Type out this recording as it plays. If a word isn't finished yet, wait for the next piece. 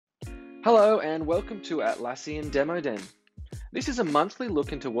Hello and welcome to Atlassian Demo Den. This is a monthly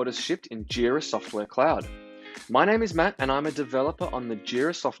look into what has shipped in Jira Software Cloud. My name is Matt and I'm a developer on the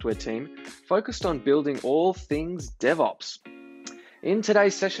Jira Software team focused on building all things DevOps. In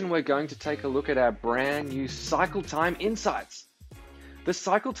today's session, we're going to take a look at our brand new Cycle Time Insights. The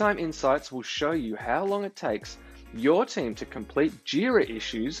Cycle Time Insights will show you how long it takes your team to complete Jira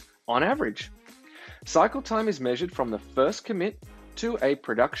issues on average. Cycle time is measured from the first commit to a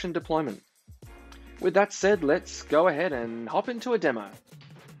production deployment. With that said, let's go ahead and hop into a demo.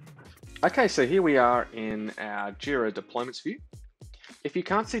 Okay, so here we are in our Jira deployments view. If you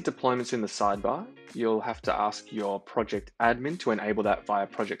can't see deployments in the sidebar, you'll have to ask your project admin to enable that via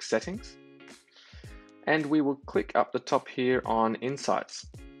project settings. And we will click up the top here on Insights.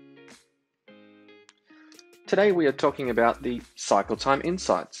 Today we are talking about the Cycle Time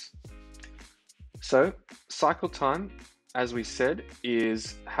Insights. So, cycle time, as we said,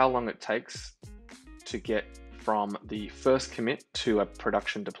 is how long it takes to get from the first commit to a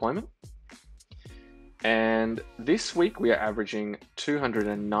production deployment. And this week we are averaging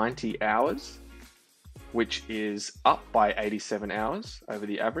 290 hours, which is up by 87 hours over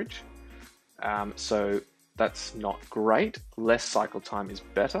the average. So that's not great. Less cycle time is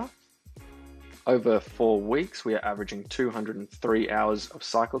better. Over 4 weeks, we are averaging 203 hours of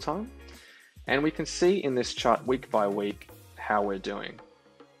cycle time. And we can see in this chart week by week how we're doing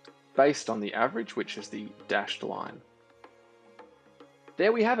based on the average, which is the dashed line.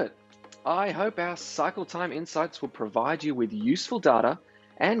 There we have it. I hope our cycle time insights will provide you with useful data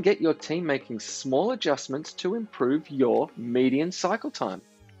and get your team making small adjustments to improve your median cycle time.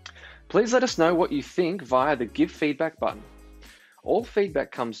 Please let us know what you think via the Give Feedback button. All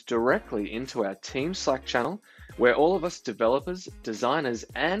feedback comes directly into our team Slack channel, where all of us developers, designers,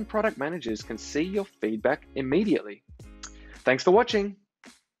 and product managers can see your feedback immediately. Thanks for watching.